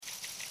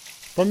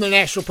From the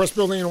National Press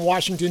Building in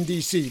Washington,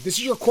 D.C., this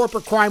is your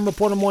Corporate Crime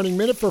Reporter Morning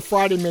Minute for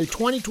Friday, May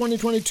 20,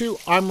 2022.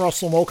 I'm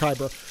Russell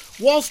Mokhiber.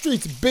 Wall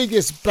Street's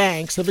biggest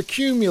banks have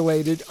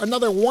accumulated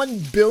another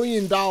 $1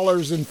 billion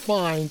in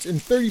fines in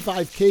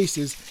 35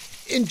 cases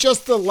in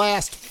just the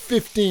last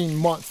 15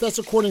 months. That's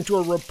according to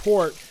a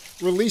report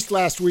released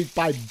last week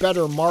by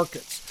Better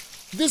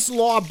Markets. This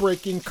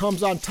lawbreaking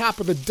comes on top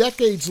of the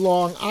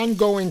decades-long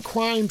ongoing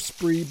crime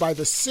spree by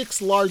the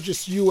six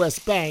largest U.S.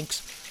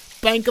 banks: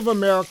 Bank of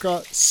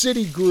America,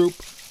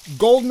 Citigroup,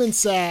 Goldman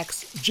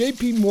Sachs,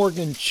 J.P.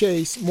 Morgan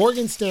Chase,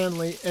 Morgan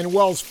Stanley, and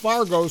Wells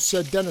Fargo,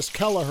 said Dennis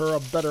Kelleher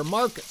of Better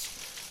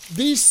Markets.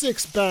 These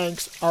six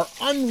banks are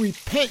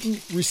unrepentant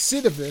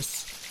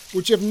recidivists,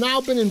 which have now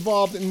been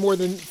involved in more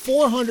than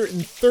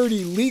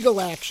 430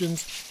 legal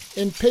actions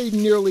and paid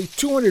nearly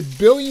 $200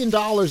 billion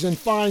in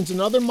fines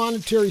and other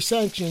monetary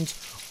sanctions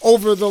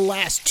over the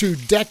last 2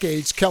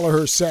 decades,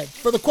 Kelleher said.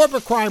 For the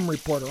Corporate Crime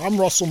Reporter,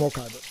 I'm Russell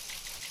Mokhiber.